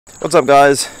What's up,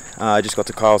 guys? I just got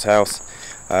to Carl's house.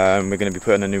 We're going to be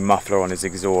putting a new muffler on his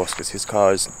exhaust because his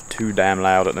car is too damn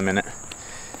loud at the minute.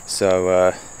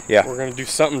 So yeah, we're going to do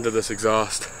something to this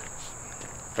exhaust.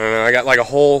 I don't know, I got like a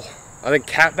whole, I think,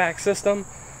 catback system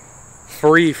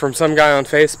free from some guy on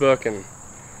Facebook, and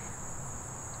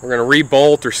we're going to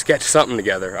re-bolt or sketch something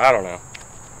together. I don't know.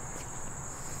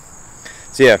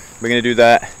 So yeah, we're going to do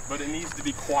that. But it needs to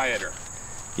be quieter.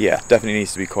 Yeah, definitely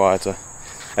needs to be quieter.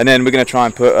 And then we're going to try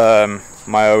and put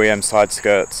my OEM side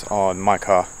skirts on my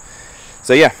car.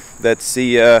 So yeah, let's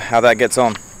see how that gets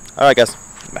on. Alright guys,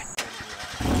 bye.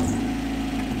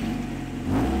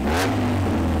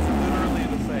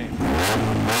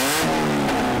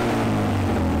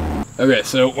 Okay,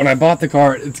 so when I bought the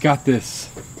car, it's got this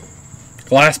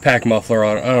glass pack muffler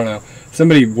on it. I don't know.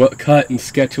 Somebody cut and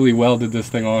sketchily welded this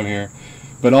thing on here.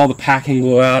 But all the packing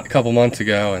blew out a couple months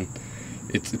ago, and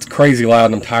it's crazy loud,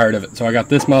 and I'm tired of it. So I got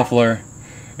this muffler,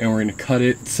 and we're going to cut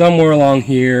it somewhere along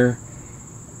here,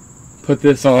 put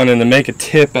this on, and then make a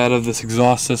tip out of this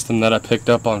exhaust system that I picked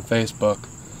up on Facebook.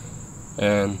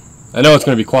 And I know it's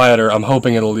going to be quieter. I'm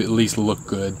hoping it'll at least look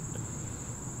good.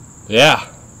 Yeah,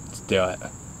 let's do it.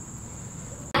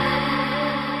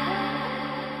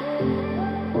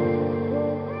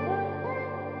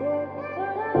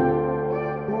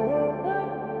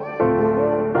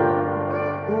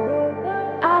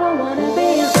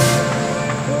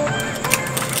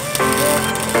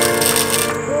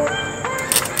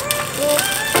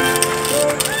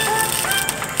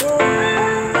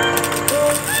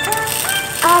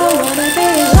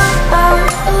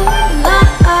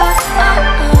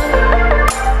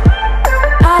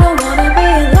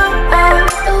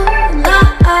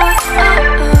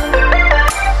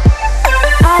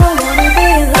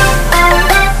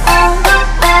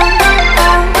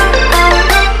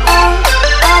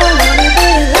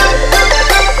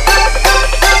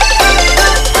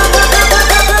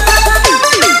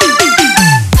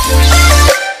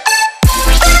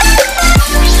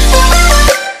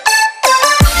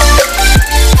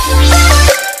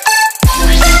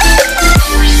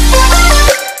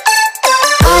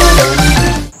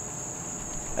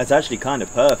 That's actually kind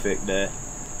of perfect there.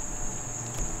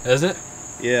 Is it?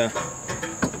 Yeah.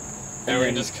 And we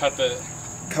can just cut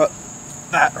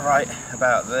that right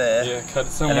about there. Yeah, cut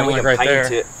it somewhere, and then we like can right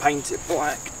there. Paint it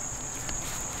black.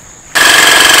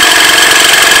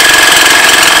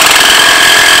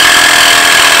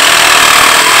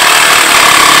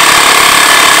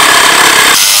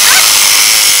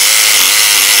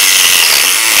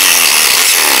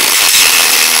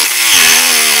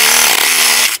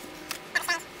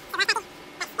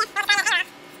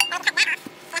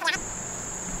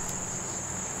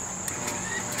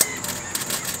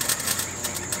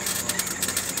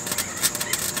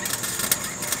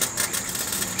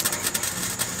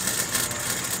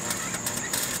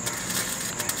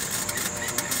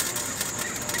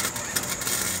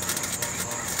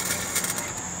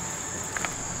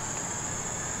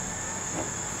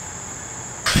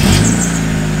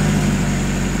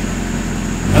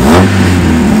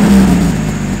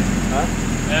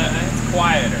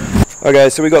 Okay,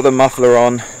 so we got the muffler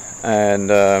on and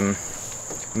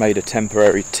made a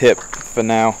temporary tip for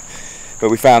now, but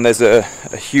we found there's a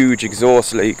huge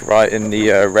exhaust leak right in the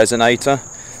resonator,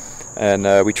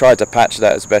 and we tried to patch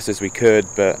that as best as we could,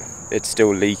 but it's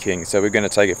still leaking, so we're going to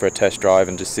take it for a test drive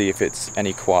and just see if it's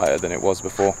any quieter than it was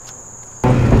before.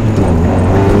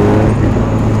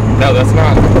 No, that's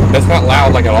not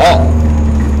loud like at all.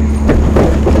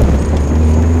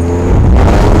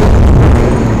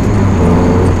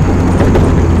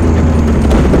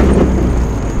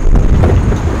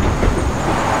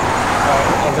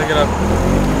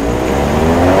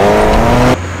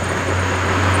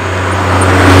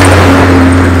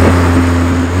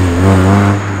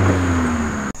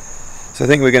 So I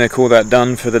think we're going to call that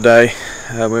done for the day.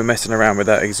 We were messing around with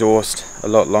that exhaust a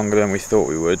lot longer than we thought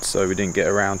we would, so we didn't get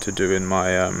around to doing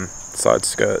my side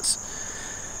skirts.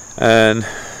 And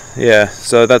yeah,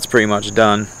 so that's pretty much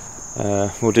done.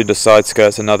 We'll do the side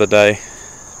skirts another day.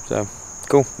 So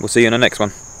cool, we'll see you in the next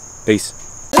one. Peace.